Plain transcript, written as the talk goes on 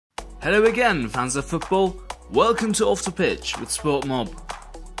Hello again, fans of football. Welcome to Off the Pitch with SportMob.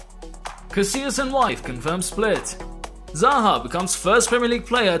 Casillas and wife confirm split. Zaha becomes first Premier League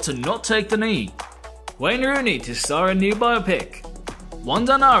player to not take the knee. Wayne Rooney to star in new biopic.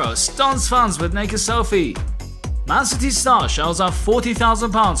 Wanda Nara stuns fans with naked selfie. Man City star shells out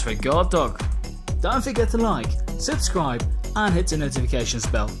 £40,000 for a guard dog. Don't forget to like, subscribe and hit the notifications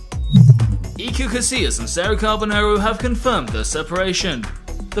bell. Iker, Casillas and Sara Carbonero have confirmed their separation.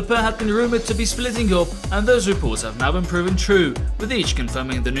 The pair had been rumoured to be splitting up, and those reports have now been proven true, with each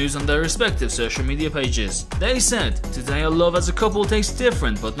confirming the news on their respective social media pages. They said, "Today our love as a couple takes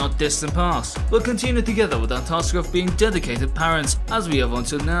different but not distant paths. We'll continue together with our task of being dedicated parents as we have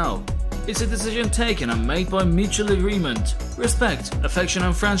until now. It's a decision taken and made by mutual agreement. Respect, affection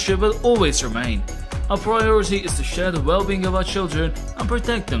and friendship will always remain. Our priority is to share the well-being of our children and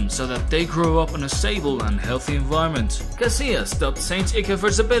protect them so that they grow up in a stable and healthy environment." Casillas, dubbed Saint Iker for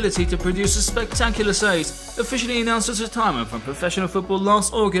his ability to produce a spectacular saves, officially announced his retirement from professional football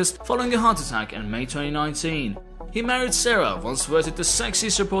last August following a heart attack in May 2019. He married Sara, once voted the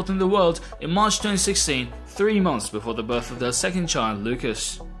sexiest reporter in the world, in March 2016, 3 months before the birth of their second child,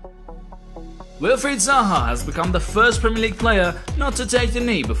 Lucas. Wilfried Zaha has become the first Premier League player not to take the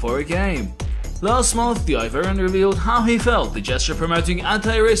knee before a game. Last month, the Ivorian revealed how he felt the gesture promoting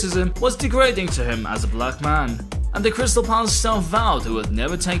anti-racism was degrading to him as a black man. And the Crystal Palace star vowed he would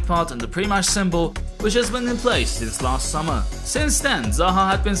never take part in the pre-match symbol, which has been in place since last summer. Since then,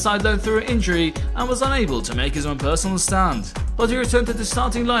 Zaha had been sidelined through injury and was unable to make his own personal stand. But he returned to the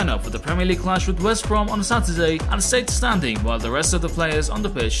starting lineup for the Premier League clash with West Brom on Saturday and stayed standing while the rest of the players on the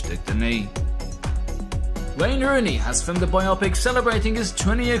pitch took the knee. Wayne Rooney has filmed a biopic celebrating his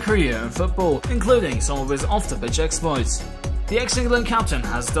 20-year career in football, including some of his off-the-pitch exploits. The ex-England captain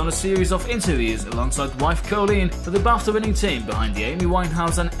has done a series of interviews alongside wife Colleen for the BAFTA-winning team behind the Amy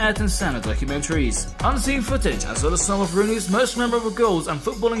Winehouse and Ayrton Senna documentaries. Unseen footage as well as some of Rooney's most memorable goals and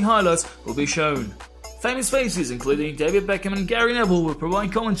footballing highlights will be shown. Famous faces including David Beckham and Gary Neville will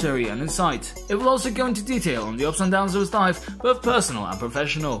provide commentary and insight. It will also go into detail on the ups and downs of his life, both personal and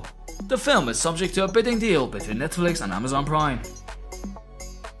professional. The film is subject to a bidding deal between Netflix and Amazon Prime.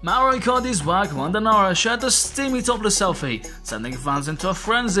 Mauro Icardi's wife Wanda Nara shared a steamy topless selfie, sending fans into a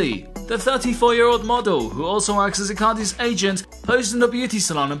frenzy. The 34-year-old model, who also acts as Icardi's agent, posed in a beauty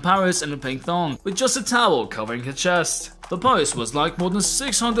salon in Paris in a pink thong, with just a towel covering her chest. The post was liked more than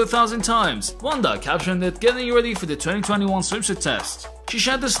 600,000 times, Wanda captioned it getting ready for the 2021 swimsuit test. She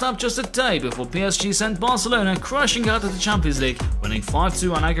shared the snap just a day before PSG sent Barcelona crashing out of the Champions League, winning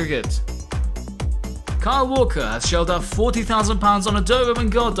 5-2 on aggregate. Kyle Walker has shelled out £40,000 on a Doberman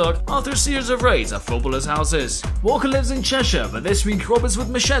guard dog after a series of raids at footballers' houses. Walker lives in Cheshire, but this week robbers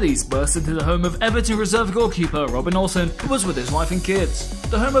with machetes burst into the home of Everton reserve goalkeeper Robin Olsen, who was with his wife and kids.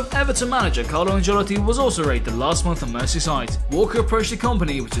 The home of Everton manager Carlo Ancelotti was also raided last month on Merseyside. Walker approached the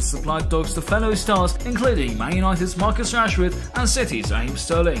company, which has supplied dogs to fellow stars including Man United's Marcus Rashford and City's Raheem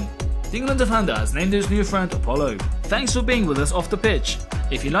Sterling. The England defender has named his new friend Apollo. Thanks for being with us off the pitch.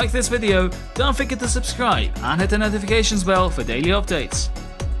 If you like this video, don't forget to subscribe and hit the notifications bell for daily updates.